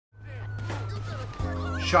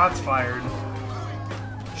Shots fired.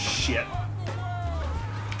 Shit.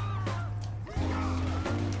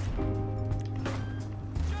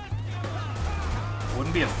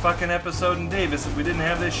 Wouldn't be a fucking episode in Davis if we didn't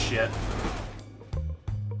have this shit.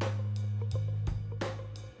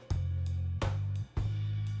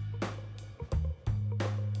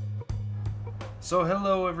 So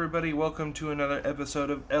hello everybody, welcome to another episode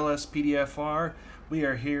of LSPDFR. We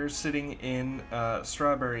are here sitting in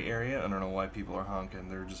Strawberry area. I don't know why people are honking,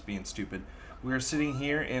 they're just being stupid. We are sitting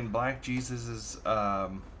here in Black Jesus's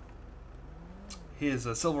his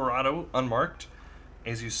Silverado, unmarked.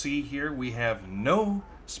 As you see here, we have no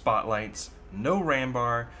spotlights, no ram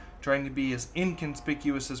bar, trying to be as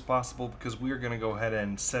inconspicuous as possible because we are going to go ahead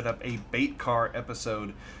and set up a bait car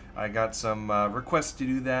episode. I got some requests to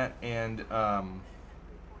do that, and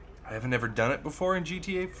I haven't ever done it before in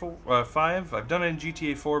GTA 5. I've done it in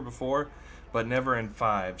GTA 4 before, but never in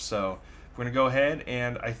 5. So we're going to go ahead,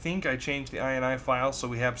 and I think I changed the INI file so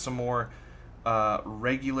we have some more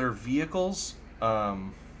regular vehicles,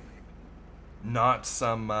 not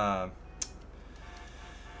some,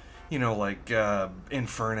 you know, like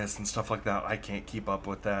Infernus and stuff like that. I can't keep up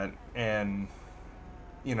with that, and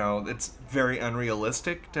you know, it's very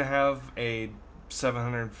unrealistic to have a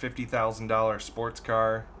 $750,000 sports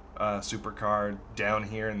car, supercar down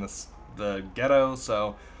here in the ghetto.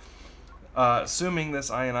 So, assuming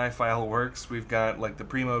this INI file works, we've got like the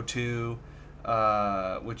Primo 2,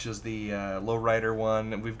 which is the lowrider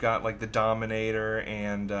one, and we've got like the Dominator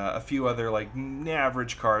and a few other like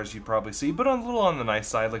average cars you'd probably see, but a little on the nice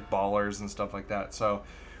side, like Ballers and stuff like that. So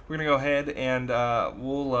we're gonna go ahead and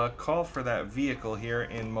we'll call for that vehicle here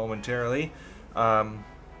in momentarily, yeah,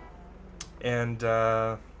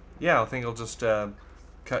 I think I'll just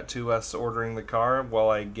cut to us ordering the car while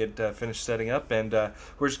I get finished setting up, and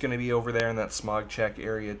we're just gonna be over there in that smog check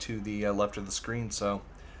area to the left of the screen. So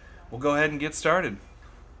we'll go ahead and get started.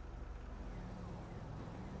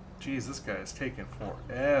 Jeez, this guy is taking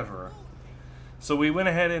forever. So we went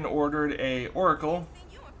ahead and ordered a Oracle.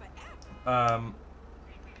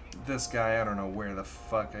 This guy, I don't know where the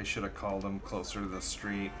fuck I should have called him closer to the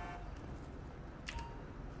street.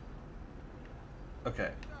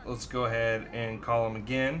 Okay, let's go ahead and call him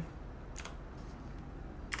again.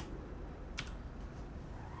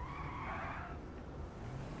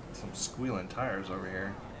 Some squealing tires over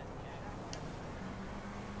here.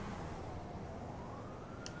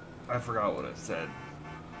 I forgot what it said.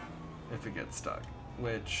 If it gets stuck,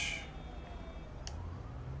 which...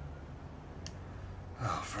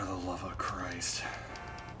 oh, for the love of Christ.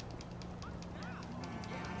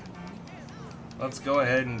 Let's go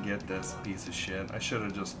ahead and get this piece of shit. I should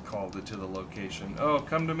have just called it to the location. Oh,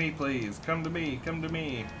 come to me, please. Come to me. Come to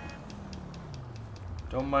me.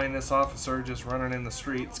 Don't mind this officer just running in the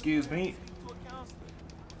street. Excuse me.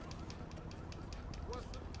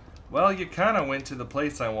 Well, you kind of went to the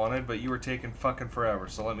place I wanted, but you were taking fucking forever,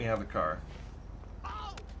 so let me have the car.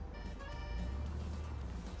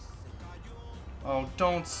 Oh,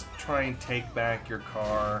 don't try and take back your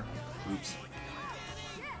car. Oops.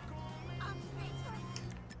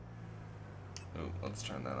 Oh, let's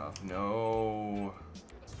turn that off. No.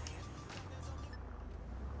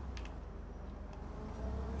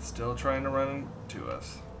 Still trying to run into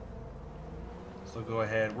us. So go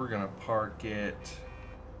ahead. We're going to park it.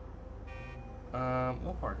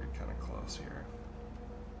 We'll park it kind of close here.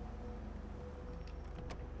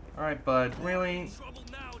 Alright, bud. Really?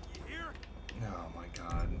 Oh my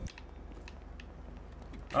god.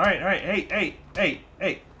 Alright, alright, hey!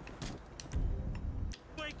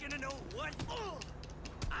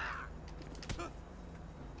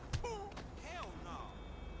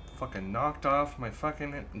 Fucking knocked off my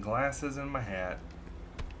fucking glasses and my hat.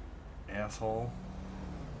 Asshole.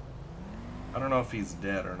 I don't know if he's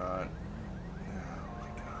dead or not. Oh my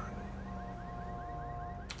god.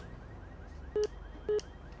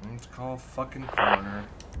 Let's call fucking coroner.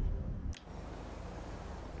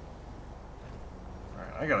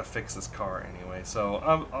 I gotta fix this car anyway, so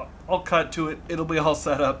I'll cut to it. It'll be all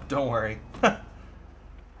set up. Don't worry.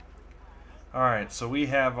 Alright, so we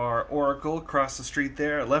have our Oracle across the street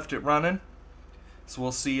there. I left it running. So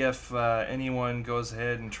we'll see if anyone goes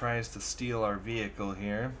ahead and tries to steal our vehicle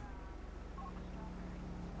here.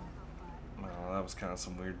 Well, that was kind of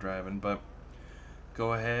some weird driving, but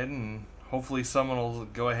go ahead and hopefully someone will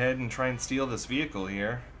go ahead and try and steal this vehicle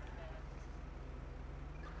here.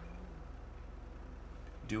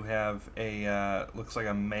 Do have a looks like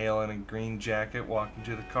a male in a green jacket walking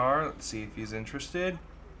to the car. Let's see if he's interested.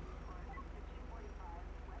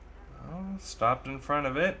 Oh, stopped in front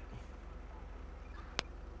of it.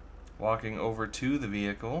 Walking over to the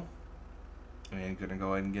vehicle. And gonna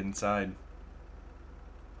go ahead and get inside.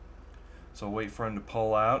 So wait for him to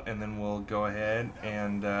pull out, and then we'll go ahead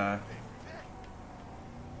and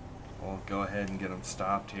we'll go ahead and get him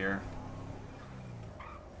stopped here.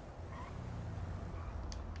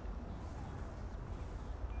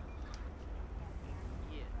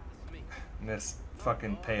 And this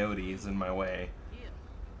fucking peyote is in my way.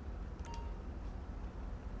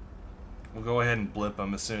 We'll go ahead and blip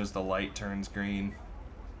him as soon as the light turns green.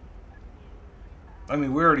 I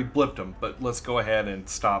mean, we already blipped him, but let's go ahead and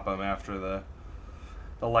stop him after the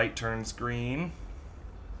light turns green.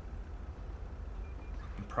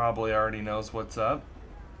 He probably already knows what's up.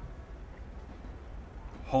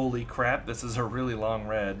 Holy crap, this is a really long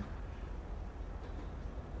red.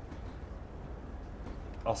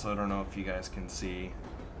 Also, I don't know if you guys can see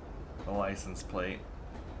the license plate.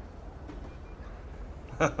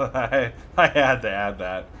 I had to add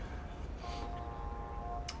that.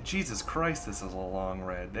 Jesus Christ, this is a long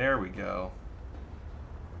red. There we go.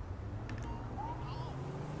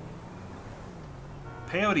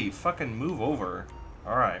 Peyote, fucking move over.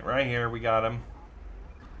 Alright, right here, we got him.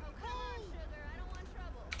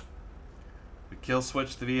 We kill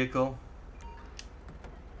switch the vehicle.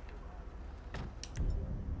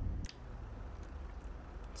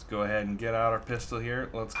 Go ahead and get out our pistol here.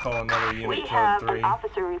 Let's call another unit we code have 3. An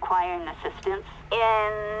officer requiring assistance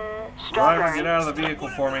in Driver, Strawberry. get out of the vehicle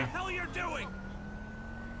for me. What the hell you're doing?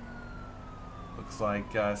 Looks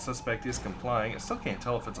like suspect is complying. I still can't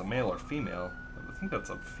tell if it's a male or female. I think that's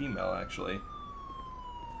a female, actually.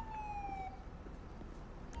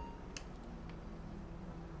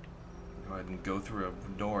 Go ahead and go through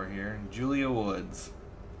a door here. Julia Woods.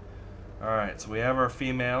 Alright, so we have our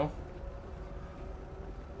female.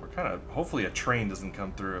 We're kind of... Hopefully a train doesn't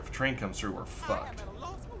come through. If a train comes through, we're fucked.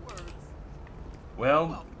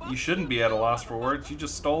 Well, you shouldn't be at a loss for words. You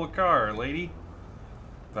just stole a car, lady.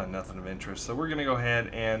 Found nothing of interest. So we're going to go ahead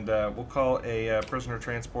and we'll call a prisoner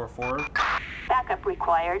transport for her. Backup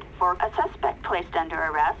required for a suspect placed under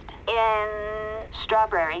arrest in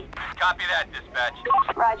Strawberry. Copy that, dispatch.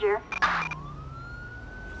 Roger.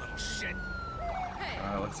 You little shit.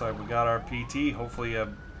 Looks like we got our PT. Hopefully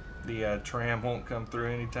the tram won't come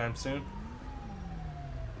through anytime soon.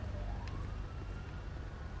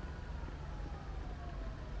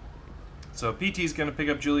 So PT's gonna pick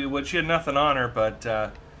up Julia Wood. She had nothing on her,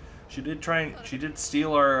 but she did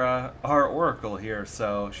steal our Oracle here,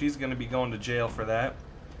 so she's gonna be going to jail for that.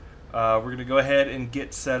 We're gonna go ahead and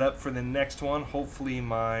get set up for the next one. Hopefully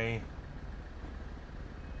my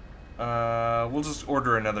we'll just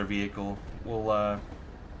order another vehicle. We'll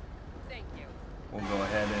go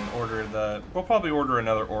ahead and order the... We'll probably order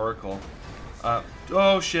another Oracle.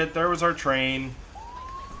 Oh shit, there was our train.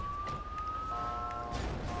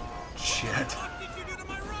 Shit.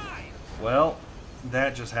 Well,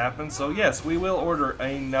 that just happened. So yes, we will order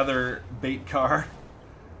another bait car.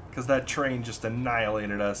 Because that train just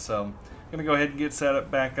annihilated us. So I'm going to go ahead and get set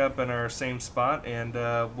up back up in our same spot. And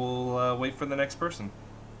we'll wait for the next person.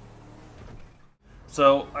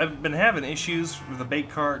 So, I've been having issues with the bait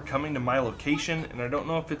car coming to my location, and I don't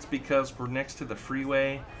know if it's because we're next to the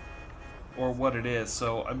freeway or what it is.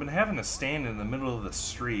 So, I've been having to stand in the middle of the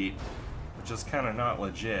street, which is kind of not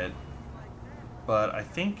legit. But I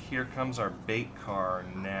think here comes our bait car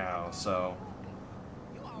now, so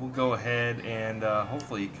we'll go ahead and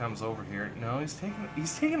hopefully he comes over here. No, he's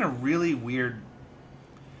taking a really weird...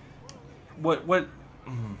 What?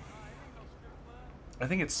 I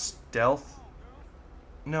think it's stealth.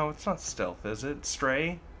 No, it's not stealth, is it?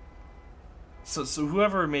 Stray? So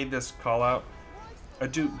whoever made this call out,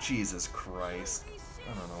 Jesus Christ.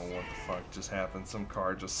 I don't know what the fuck just happened. Some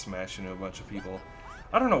car just smashed into a bunch of people.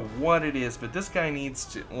 I don't know what it is, but this guy needs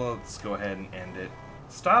to... Well, let's go ahead and end it.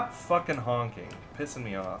 Stop fucking honking. Pissing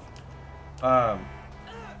me off.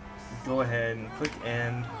 Go ahead and click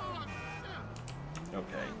end.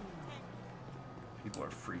 Okay. People are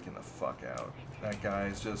freaking the fuck out. That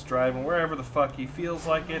guy's just driving wherever the fuck he feels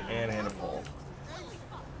like it and hit a pole.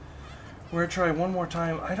 We're gonna try one more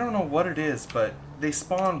time. I don't know what it is, but they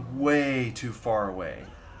spawn way too far away.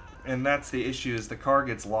 And that's the issue, is the car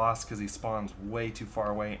gets lost because he spawns way too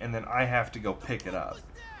far away, and then I have to go pick it up.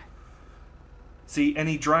 See, and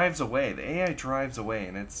he drives away. The AI drives away,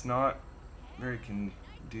 and it's not very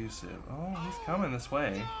conducive. Oh, he's coming this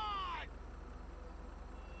way.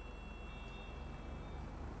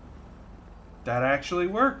 That actually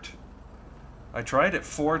worked. I tried it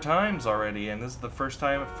 4 times already, and this is the first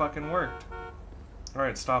time it fucking worked.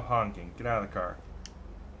 Alright, stop honking. Get out of the car.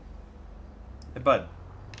 Hey, bud.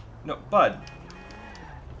 No, bud.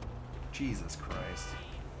 Jesus Christ.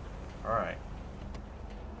 Alright.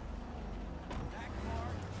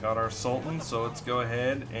 Got our Sultan, so let's go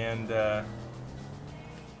ahead and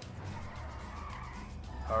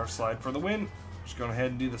power slide for the win. Just going ahead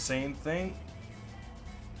and do the same thing.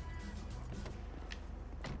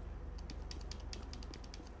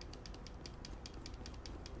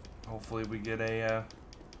 Hopefully we get a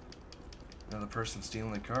another person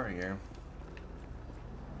stealing the car here.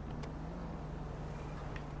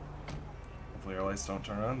 Hopefully our lights don't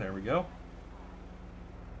turn on. There we go.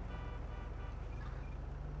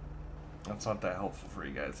 That's not that helpful for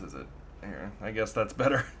you guys, is it? Here, I guess that's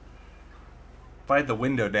better. If I had the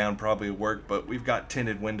window down, probably would work, but we've got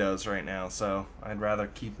tinted windows right now, so I'd rather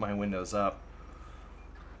keep my windows up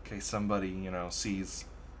in case somebody, you know, sees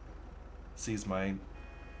inside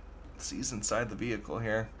the vehicle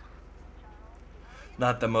here.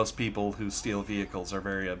 Not that most people who steal vehicles are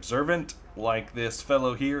very observant, like this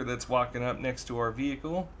fellow here that's walking up next to our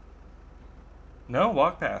vehicle. No,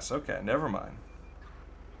 walk past. Okay, never mind.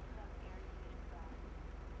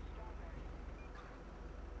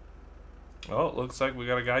 Oh, it looks like we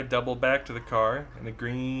got a guy double back to the car in a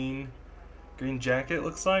green jacket,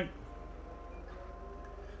 looks like.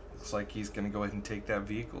 Looks like he's gonna go ahead and take that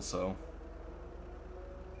vehicle, so.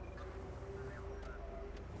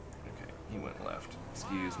 Okay, he went left.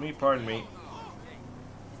 Excuse me, pardon me.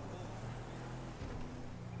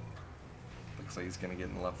 Looks like he's gonna get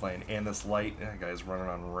in the left lane. And this light, that guy's running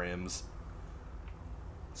on rims.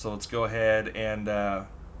 So let's go ahead and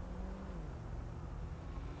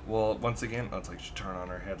well, once again, let's like turn on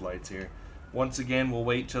our headlights here. Once again, we'll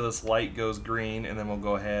wait till this light goes green, and then we'll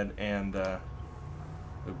go ahead and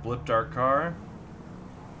we blipped our car.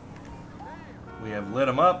 We have lit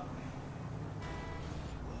them up.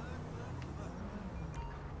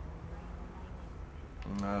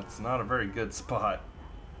 It's not a very good spot.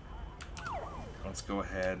 Let's go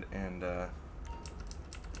ahead and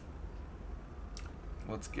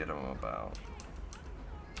let's get them about.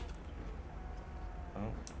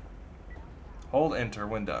 Oh. Hold enter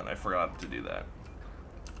when done. I forgot to do that.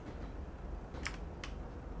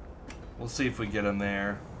 We'll see if we get him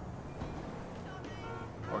there.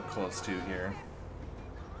 Or close to here.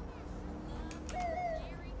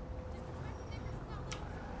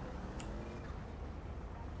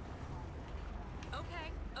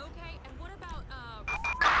 Okay, and what about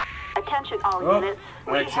attention all units.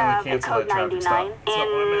 I We accidentally have a canceled code that traffic 99 stop. That's not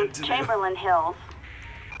what I meant to in do. Chamberlain Hills.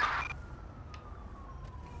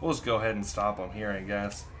 We'll just go ahead and stop him here, I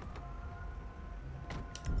guess.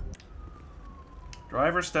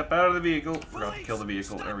 Driver, step out of the vehicle. Forgot to kill the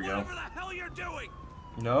vehicle. There we go. Whatever the hell you're doing.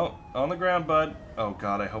 No, on the ground, bud. Oh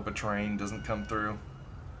god, I hope a train doesn't come through.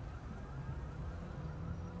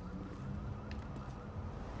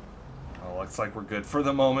 Oh, looks like we're good for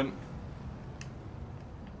the moment.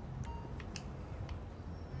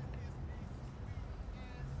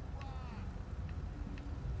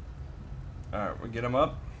 Alright, we get him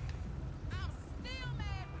up.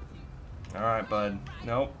 Alright, bud.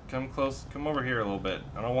 Nope, come close. Come over here a little bit.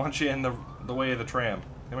 I don't want you in the way of the tram.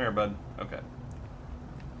 Come here, bud. Okay.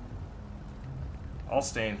 I'll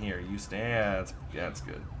stand here. You stand. Yeah, that's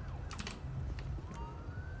good.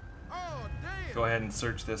 Go ahead and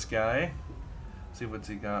search this guy. See what's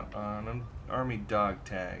he got on him. Army dog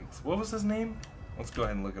tags. What was his name? Let's go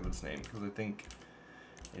ahead and look up his name, because I think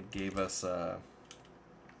it gave us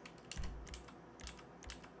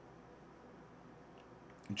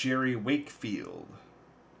Jerry Wakefield.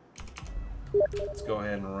 Let's go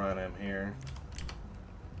ahead and run him here.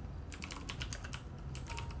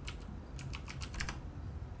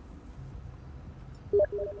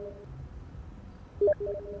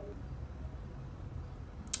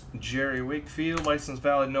 Jerry Wakefield, license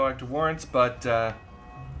valid, no active warrants, but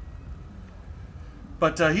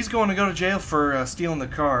he's going to go to jail for stealing the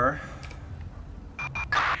car.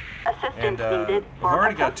 And we've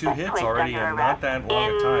already got 2 hits already in not that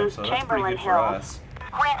long a time, so that's pretty good for us.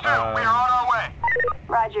 We're on our way.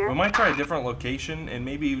 Roger. We might try a different location and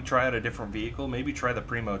maybe try out a different vehicle. Maybe try the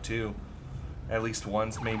Primo too. At least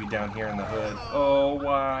once, maybe down here in the hood. Oh,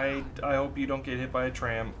 why? I hope you don't get hit by a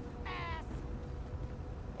tram.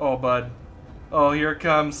 Oh, bud. Oh, here it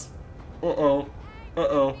comes. Uh-oh.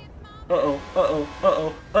 Uh-oh. Uh-oh. Uh-oh.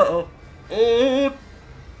 Uh-oh. Uh-oh. Oh.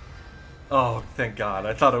 Oh, thank God.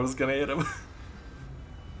 I thought I was gonna hit him.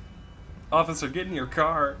 Officer, get in your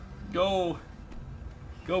car. Go.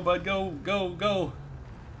 Go, bud. Go. Go. Go.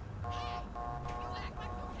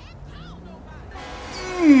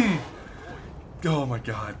 Oh my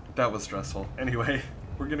God, that was stressful. Anyway,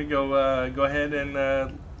 we're gonna go ahead and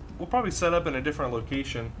we'll probably set up in a different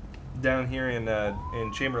location down here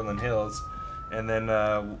in Chamberlain Hills, and then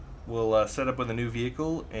we'll set up with a new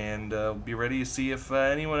vehicle and be ready to see if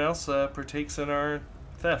anyone else partakes in our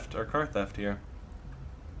theft, our car theft here.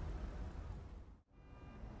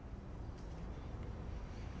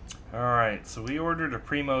 Alright, so we ordered a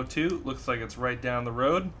Primo 2. Looks like it's right down the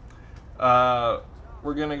road.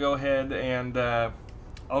 We're going to go ahead and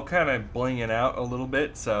I'll kind of bling it out a little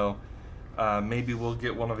bit, so maybe we'll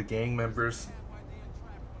get one of the gang members,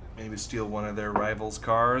 maybe steal one of their rivals'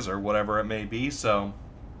 cars or whatever it may be. So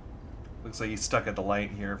looks like he's stuck at the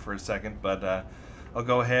light here for a second, but I'll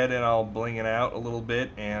go ahead and I'll bling it out a little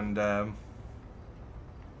bit, and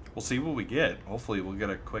we'll see what we get. Hopefully we'll get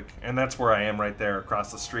a quick... And that's where I am, right there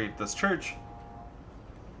across the street, this church.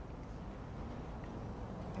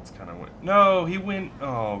 That's kind of what... No, he went...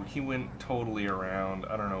 Oh, he went totally around.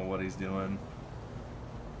 I don't know what he's doing.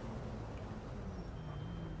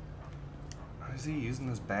 Is he using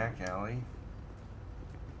this back alley?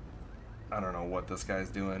 I don't know what this guy's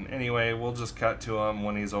doing. Anyway, we'll just cut to him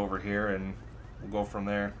when he's over here and we'll go from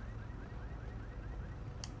there.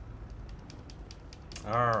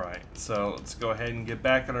 Alright, so let's go ahead and get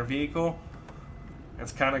back in our vehicle.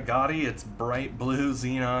 It's kind of gaudy. It's bright blue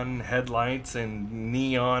xenon headlights and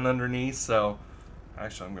neon underneath, so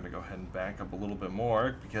actually I'm going to go ahead and back up a little bit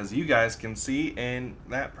more because you guys can see and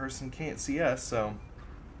that person can't see us, so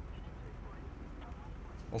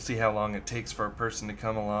we'll see how long it takes for a person to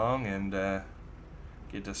come along and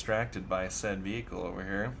get distracted by said vehicle over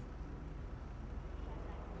here.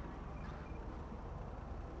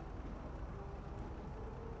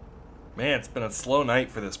 Man, it's been a slow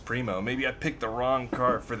night for this Primo. Maybe I picked the wrong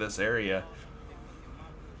car for this area.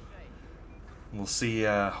 We'll see.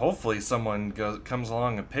 Hopefully someone comes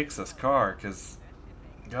along and picks this car, because,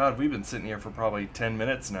 God, we've been sitting here for probably 10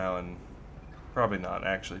 minutes now, and probably not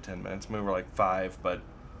actually 10 minutes. Maybe we're like 5, but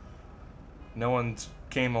no one's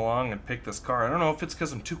came along and picked this car. I don't know if it's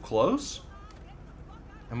because I'm too close.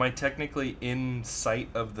 Am I technically in sight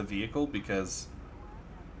of the vehicle because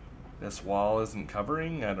this wall isn't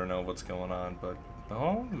covering? I don't know what's going on, but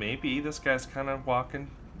oh, maybe this guy's kind of walking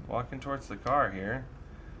towards the car here.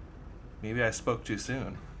 Maybe I spoke too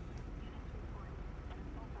soon.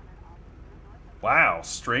 Wow,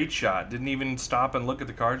 straight shot. Didn't even stop and look at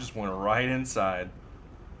the car, just went right inside.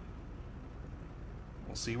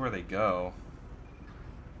 We'll see where they go.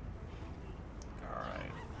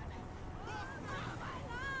 Alright.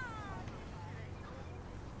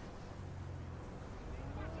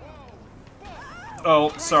 Oh,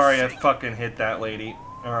 sorry, I fucking hit that lady.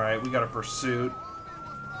 Alright, we got a pursuit.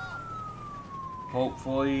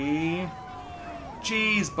 Hopefully...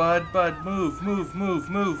 Jeez, bud, move.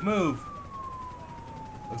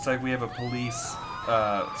 Looks like we have a police...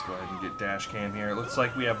 let's go ahead and get dash cam here. It looks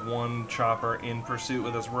like we have one chopper in pursuit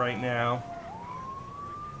with us right now.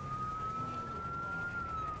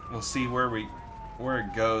 We'll see where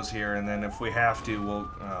it goes here, and then if we have to, we'll...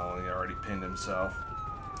 Oh, he already pinned himself.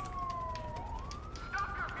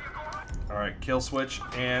 Alright, kill switch,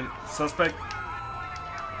 and suspect...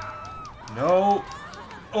 No!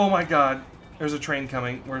 Oh my god! There's a train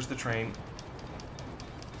coming. Where's the train?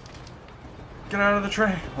 Get out of the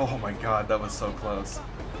train! Oh my god, that was so close.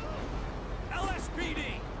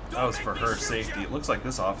 LSPD! That was for her safety. It looks like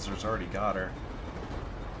this officer's already got her.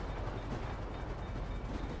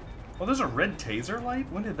 Oh, there's a red taser light?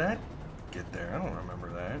 When did that get there? I don't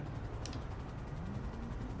remember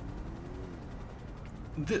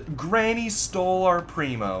that. Granny stole our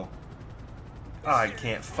Primo. I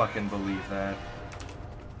can't fucking believe that.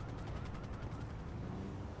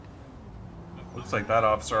 Looks like that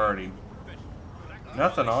officer already...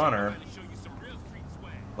 Nothing on her.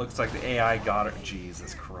 Looks like the AI got her.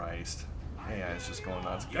 Jesus Christ. AI is just going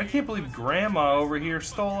nuts. I can't believe Grandma over here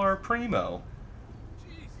stole our Primo.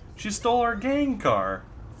 She stole our gang car.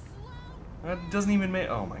 That doesn't even make...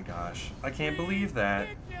 Oh my gosh. I can't believe that.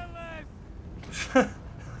 I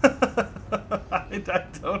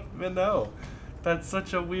don't even know. That's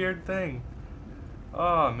such a weird thing.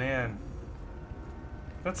 Oh man.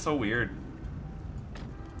 That's so weird.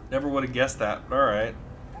 Never would have guessed that. Alright.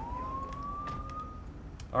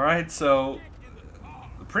 Alright, so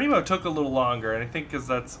the Primo took a little longer, and I think because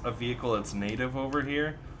that's a vehicle that's native over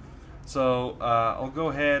here. So I'll go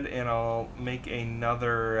ahead and I'll make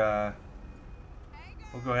another...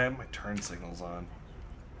 we'll go ahead, my turn signal's on.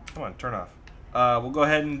 Come on, turn off. We'll go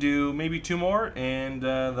ahead and do maybe 2 more, and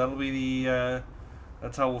that'll be the...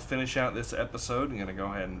 that's how we'll finish out this episode. I'm gonna go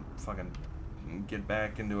ahead and fucking get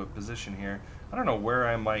back into a position here. I don't know where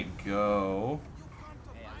I might go.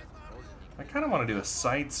 I kind of want to do a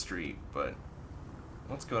side street, but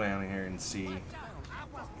let's go down here and see.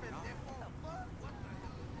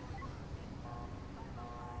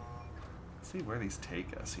 Let's see where these take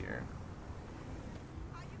us here.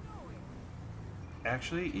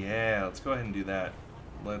 Actually, yeah, let's go ahead and do that.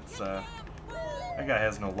 Let's, that guy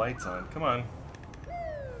has no lights on. Come on.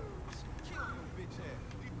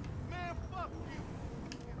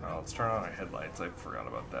 Oh, let's turn on our headlights. I forgot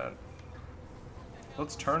about that.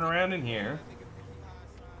 Let's turn around in here.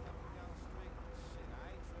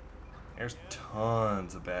 There's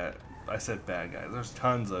tons of bad guys. There's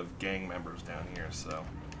tons of gang members down here, so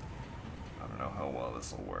I don't know how well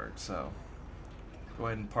this will work. So go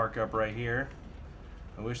ahead and park up right here.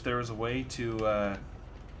 I wish there was a way to,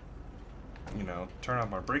 you know, turn on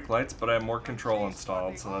my brake lights, but I have more control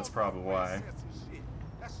installed, so that's probably why.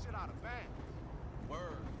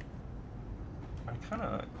 I'm kind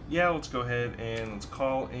of, yeah, let's go ahead and let's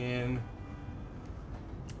call in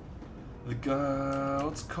the guy.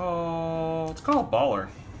 Let's call a baller.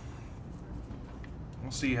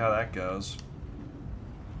 We'll see how that goes.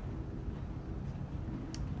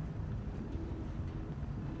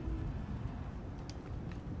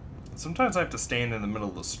 Sometimes I have to stand in the middle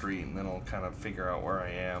of the street and then I'll kind of figure out where I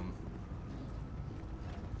am.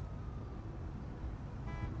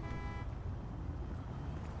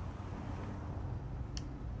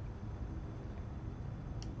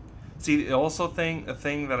 See, also a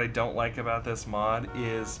thing that I don't like about this mod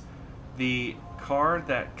is the car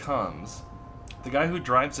that comes, the guy who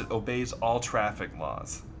drives it obeys all traffic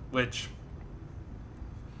laws, which,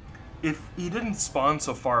 if he didn't spawn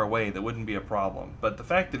so far away, that wouldn't be a problem. But the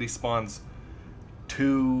fact that he spawns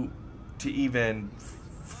to even,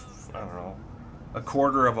 I don't know, a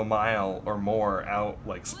quarter of a mile or more out,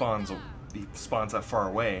 like he spawns that far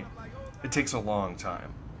away, it takes a long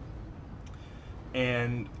time.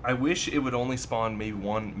 And I wish it would only spawn maybe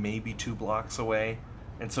 1, maybe 2 blocks away,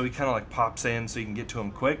 and so he kind of like pops in so you can get to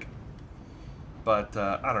him quick. But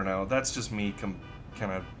I don't know, that's just me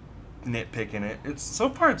kind of nitpicking it. So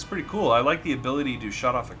far it's pretty cool. I like the ability to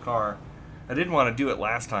shut off a car. I didn't want to do it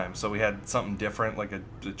last time, so we had something different, like a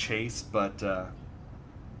chase, but I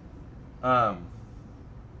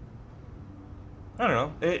don't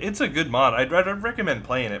know. It's a good mod. I'd recommend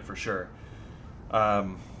playing it for sure.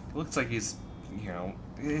 Looks like he's, you know,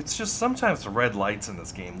 it's just sometimes the red lights in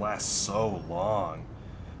this game last so long,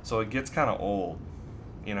 so it gets kind of old,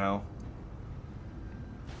 you know.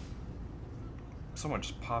 Someone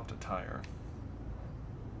just popped a tire.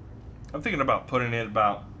 I'm thinking about putting it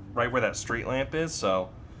about right where that street lamp is, so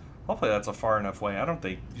hopefully that's a far enough way. I don't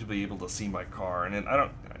think you'll be able to see my car, and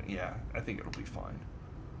yeah, I think it'll be fine.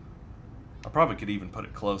 I probably could even put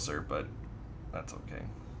it closer, but that's okay.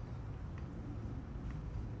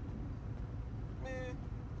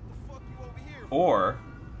 Or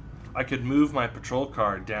I could move my patrol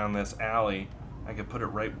car down this alley. I could put it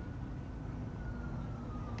right.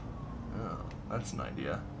 Oh, that's an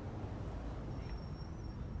idea.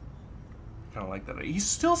 Kind of like that. He's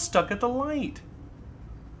still stuck at the light.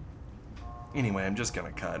 Anyway, I'm just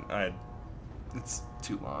gonna cut. It's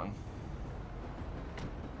too long.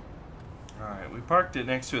 Alright, we parked it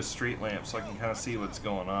next to a street lamp so I can kind of see what's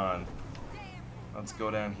going on. Let's go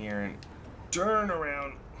down here and turn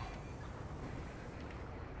around.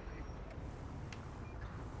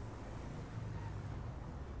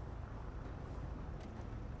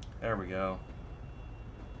 There we go.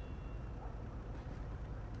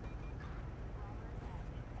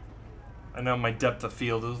 I know my depth of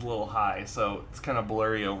field is a little high, so it's kind of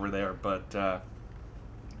blurry over there, but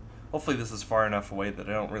hopefully this is far enough away that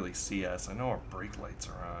I don't really see us. I know our brake lights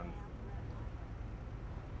are on.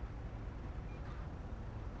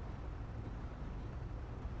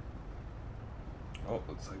 Oh,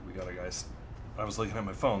 looks like we got a guy. I was looking at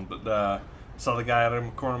my phone, but saw the guy out of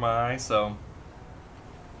the corner of my eye, so.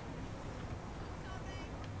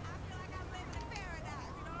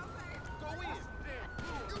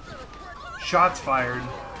 Shots fired.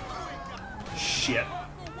 Shit.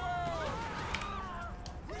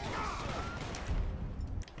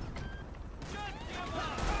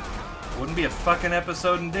 Wouldn't be a fucking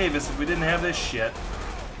episode in Davis if we didn't have this shit.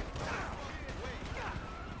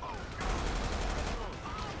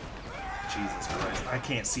 Jesus Christ. I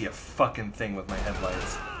can't see a fucking thing with my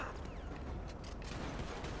headlights.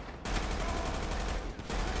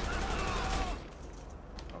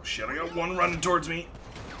 Oh shit, I got one running towards me.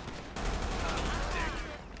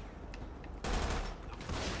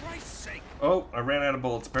 Oh, I ran out of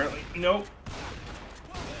bullets, apparently. Nope.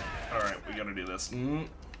 Alright, we gotta do this.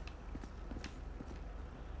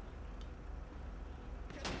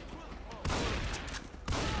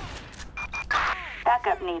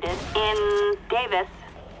 Backup needed in Davis.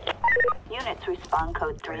 Units respond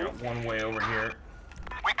code 3. I got one way over here.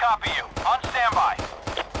 We copy you. On standby.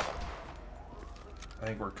 I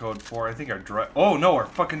think we're code 4. I think our oh no, our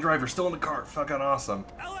fucking driver's still in the car. Fucking awesome.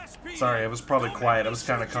 Sorry, I was probably quiet. I was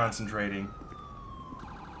kind of concentrating.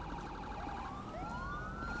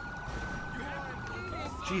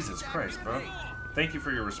 Jesus Christ, bro. Thank you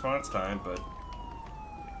for your response time, but...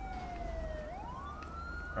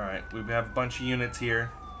 Alright, we have a bunch of units here.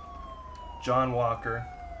 John Walker.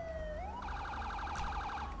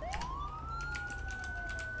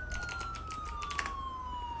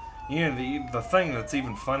 Yeah, the thing that's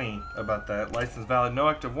even funny about that, license valid, no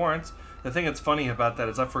active warrants, the thing that's funny about that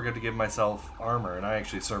is I forgot to give myself armor, and I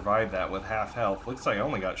actually survived that with half health. Looks like I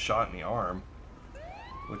only got shot in the arm,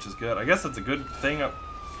 which is good. I guess that's a good thing.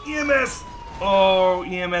 EMS! Oh,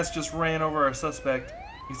 EMS just ran over our suspect.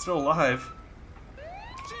 He's still alive.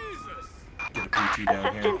 Get a PT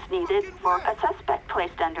down here. Assistance needed for a suspect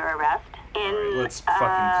placed under arrest in, Alright, let's fucking clean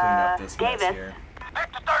up this mess Davis. here.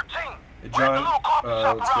 Hector 13. Hey, John,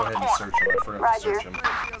 let's go ahead and search him. I forgot to search him.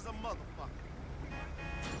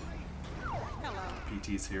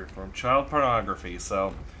 PT's here for him. Child pornography,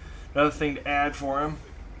 so another thing to add for him.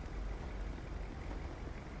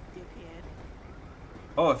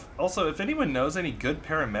 Oh, if anyone knows any good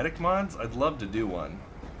paramedic mods, I'd love to do one.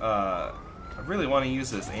 I really want to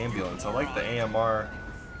use this ambulance. I like the AMR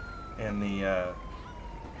and the, I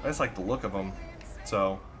just like the look of them.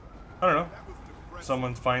 So, I don't know. If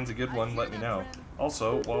someone finds a good one, let me know.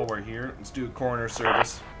 Also, while we're here, let's do a coroner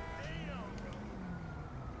service.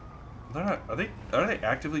 They're not, are they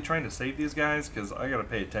actively trying to save these guys? Because I gotta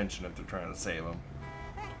pay attention if they're trying to save them.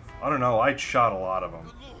 I don't know, I shot a lot of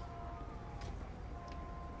them.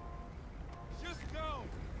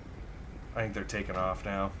 I think they're taking off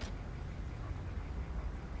now.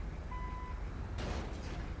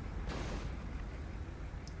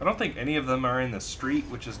 I don't think any of them are in the street,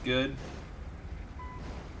 which is good.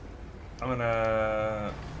 I'm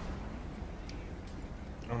gonna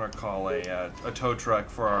call a tow truck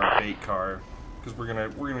for our bait car, because we're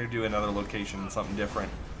gonna do another location, something different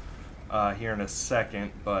here in a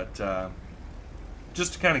second. But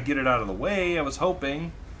just to kind of get it out of the way, I was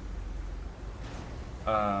hoping.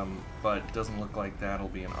 But it doesn't look like that'll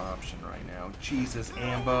be an option right now. Jesus,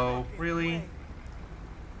 Ambo, really?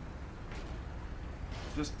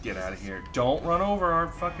 Just get out of here. Don't run over our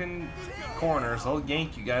fucking corners. I'll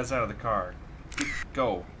yank you guys out of the car.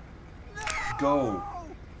 Go. Go.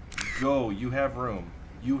 Go. You have room.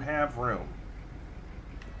 You have room.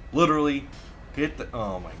 Literally, hit the...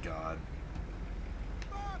 Oh my god.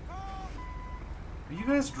 Are you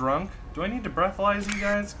guys drunk? Do I need to breathalyze you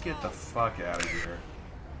guys? Get the fuck out of here.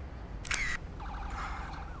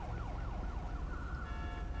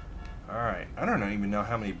 Alright, I don't even know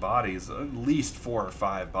how many bodies. At least 4 or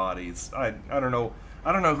 5 bodies. I don't know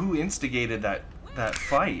who instigated that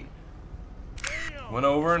fight. Went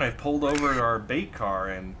over and I pulled over to our bait car,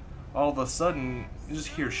 and all of a sudden you just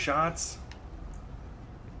hear shots.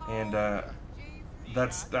 And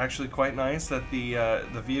that's actually quite nice that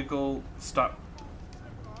the vehicle stopped.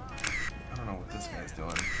 I don't know what this guy's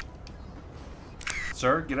doing.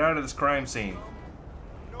 Sir, get out of this crime scene.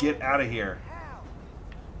 Get out of here.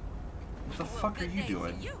 What the fuck are you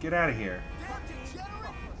doing? Get out of here.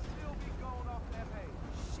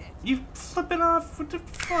 You flipping off? What the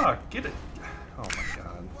fuck? Get it. Oh my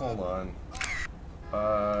god. Hold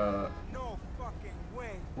on.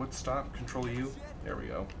 What stop? Control U? There we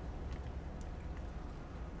go.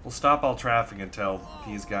 We'll stop all traffic until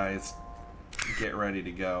these guys get ready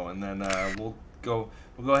to go, and then we'll go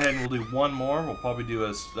ahead and we'll do one more. We'll probably do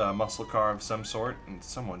a muscle car of some sort. And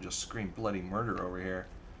someone just screamed bloody murder over here.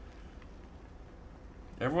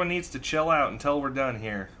 Everyone needs to chill out until we're done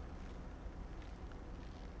here.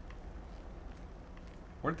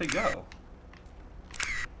 Where'd they go?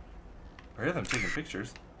 I hear them taking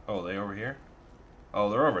pictures. Oh, they over here?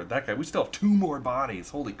 Oh, they're over at that guy. We still have 2 more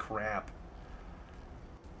bodies. Holy crap.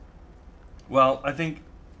 Well, I think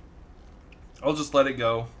I'll just let it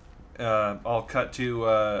go. I'll cut to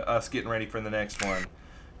us getting ready for the next one,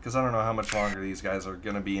 because I don't know how much longer these guys are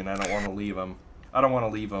going to be, and I don't want to leave them. I don't want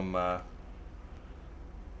to leave them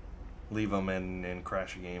and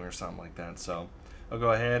crash a game or something like that. So I'll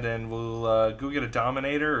go ahead and we'll go get a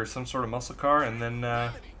Dominator or some sort of muscle car, and then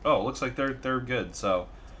oh, looks like they're good. So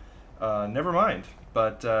never mind.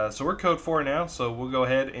 But so we're code 4 now, so we'll go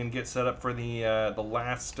ahead and get set up for the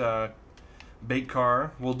last bait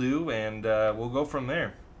car we'll do, and we'll go from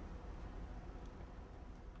there.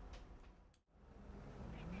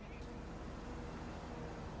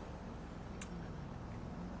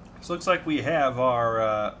 So looks like we have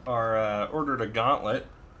our ordered a gauntlet.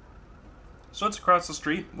 So it's across the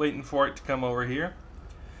street, waiting for it to come over here.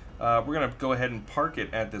 We're going to go ahead and park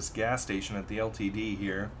it at this gas station at the LTD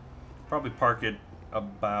here. Probably park it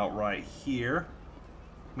about right here.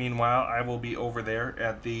 Meanwhile, I will be over there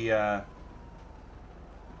at the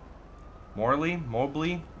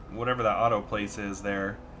Mobley, whatever that auto place is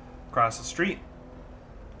there, across the street.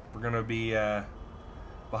 We're going to be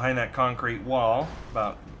behind that concrete wall.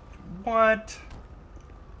 About... What?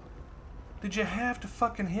 Did you have to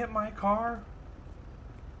fucking hit my car?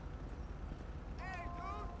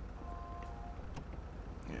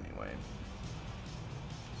 Anyway.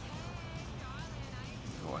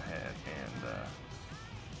 Go ahead and...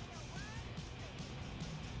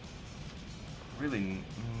 really...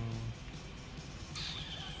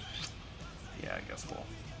 yeah, I guess we'll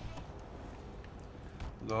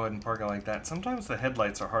go ahead and park it like that. Sometimes the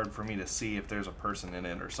headlights are hard for me to see if there's a person in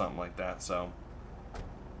it or something like that, so...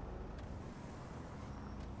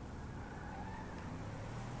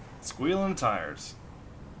 Squealing tires.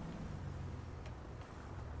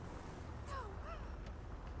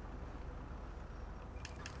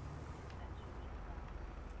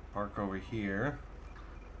 Park over here.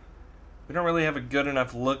 We don't really have a good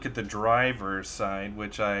enough look at the driver's side,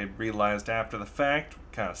 which I realized after the fact.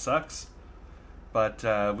 Kind of sucks. But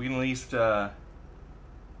we can at least... I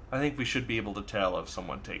think we should be able to tell if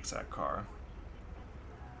someone takes that car.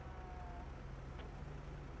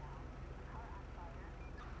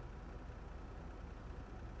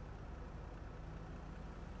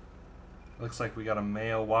 Looks like we got a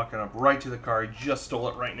male walking up right to the car. He just stole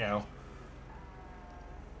it right now.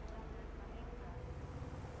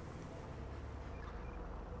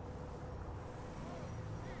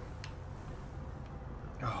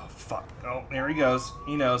 Oh, fuck. Oh, there he goes.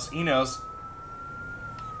 He knows. He knows.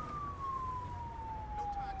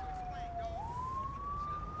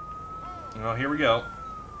 Oh, here we go.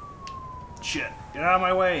 Shit. Get out of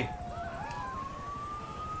my way.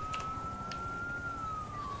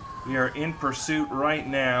 We are in pursuit right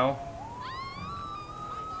now.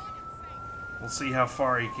 We'll see how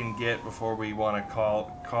far he can get before we want to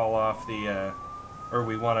call off the, or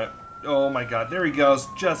we want to... Oh my god, there he goes.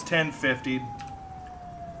 Just 1050.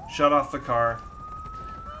 Shut off the car.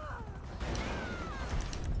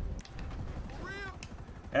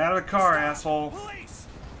 Out of the car, asshole.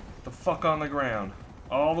 The fuck on the ground.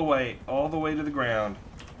 All the way to the ground.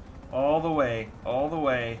 All the way.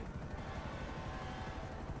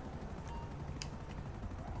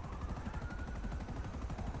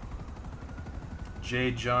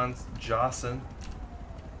 J. Johnson.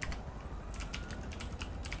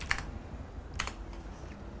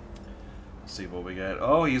 Let's see what we got.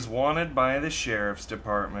 Oh, he's wanted by the sheriff's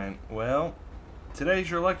department. Well, today's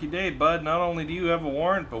your lucky day, bud. Not only do you have a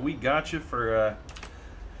warrant, but we got you for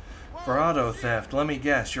auto theft. Let me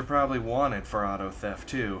guess, you're probably wanted for auto theft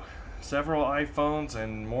too. Several iPhones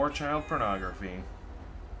and more child pornography.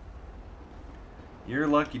 Your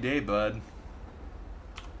lucky day, bud.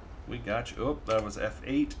 We got you. Oh, that was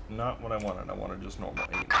F8. Not what I wanted. I wanted just normal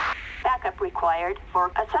 8. Backup required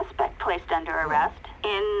for a suspect placed under arrest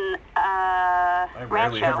in, I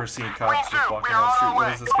rarely Rancho. ever see cops just walking down the street.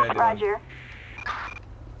 What is this guy doing? Roger.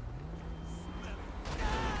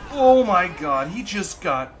 Oh my god, he just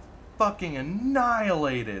got fucking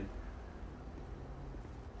annihilated.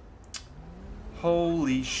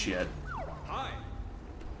 Holy shit.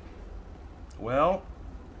 Well...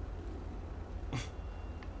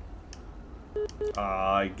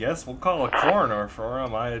 I guess we'll call a coroner for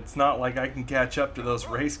him. It's not like I can catch up to those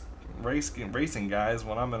racing guys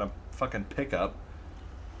when I'm in a fucking pickup.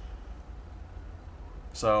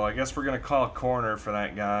 So I guess we're gonna call a coroner for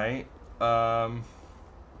that guy. I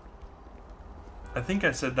think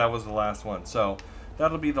I said that was the last one. So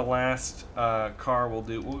that'll be the last car we'll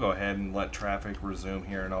do. We'll go ahead and let traffic resume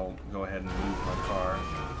here, and I'll go ahead and move my car.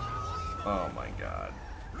 Oh my god.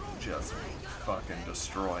 Just fucking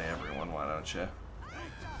destroy everyone, why don't you?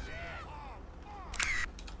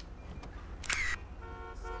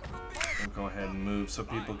 We'll go ahead and move so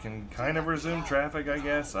people can kind of resume traffic, I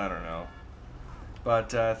guess. I don't know.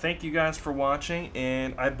 But thank you guys for watching,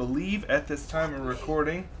 and I believe at this time of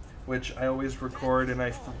recording, which I always record and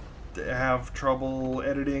I have trouble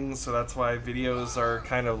editing, so that's why videos are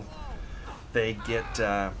kind of, they get...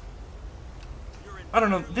 I don't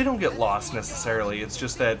know, they don't get lost necessarily, it's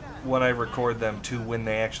just that when I record them to when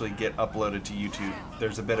they actually get uploaded to YouTube,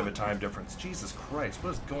 there's a bit of a time difference. Jesus Christ,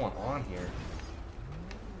 what is going on here?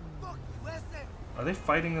 Are they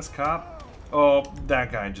fighting this cop? Oh,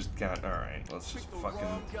 that guy just got... Alright, let's just fucking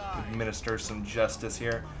administer some justice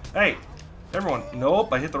here. Hey! Everyone,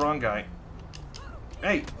 nope, I hit the wrong guy.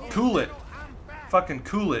 Hey, cool it! Fucking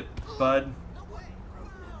cool it, bud.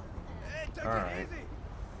 Alright.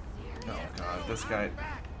 Oh god, this guy.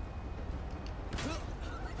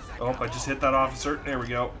 Oh, I just hit that officer. There we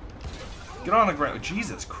go. Get on the ground.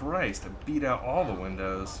 Jesus Christ, I beat out all the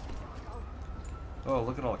windows. Oh,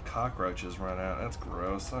 look at all the cockroaches running out. That's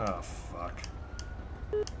gross. Oh, fuck.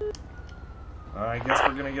 Alright, I guess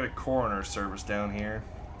we're gonna get a coroner service down here.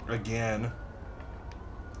 Again.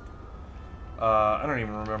 I don't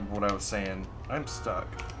even remember what I was saying. I'm stuck.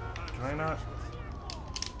 Can I not?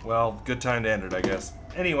 Well, good time to end it, I guess.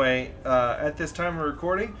 Anyway, at this time of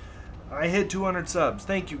recording, I hit 200 subs.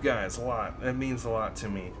 Thank you guys a lot. That means a lot to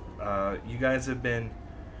me. You guys have been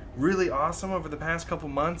really awesome over the past couple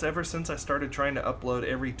months. Ever since I started trying to upload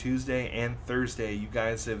every Tuesday and Thursday, you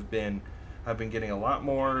guys have been... I've been getting a lot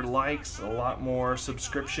more likes, a lot more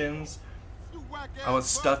subscriptions. I was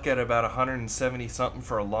stuck at about 170 something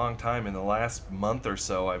for a long time. In the last month or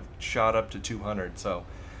so, I've shot up to 200. So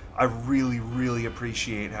I really, really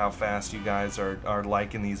appreciate how fast you guys are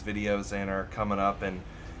liking these videos and are coming up and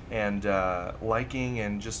liking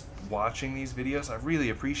and just watching these videos. I really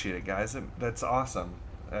appreciate it, guys. That's awesome.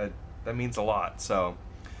 That means a lot. So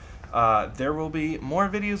there will be more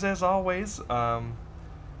videos as always.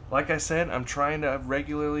 Like I said, I'm trying to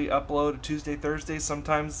regularly upload a Tuesday, Thursday.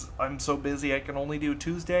 Sometimes I'm so busy I can only do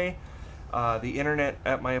Tuesday. The internet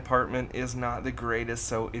at my apartment is not the greatest,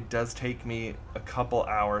 so it does take me a couple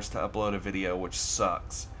hours to upload a video, which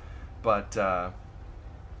sucks. But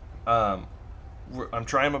I'm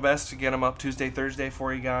trying my best to get them up Tuesday, Thursday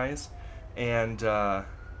for you guys. And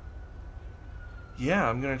yeah,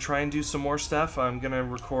 I'm going to try and do some more stuff. I'm going to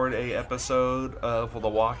record a episode of the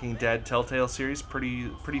Walking Dead Telltale series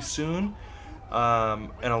pretty soon.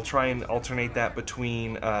 And I'll try and alternate that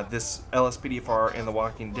between this LSPDFR and The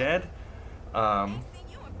Walking Dead. I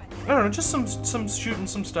don't know, just some shooting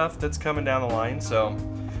some stuff that's coming down the line. So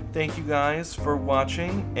thank you guys for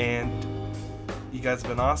watching, and you guys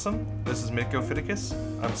have been awesome. This is MikoFiticus.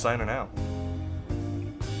 I'm signing out.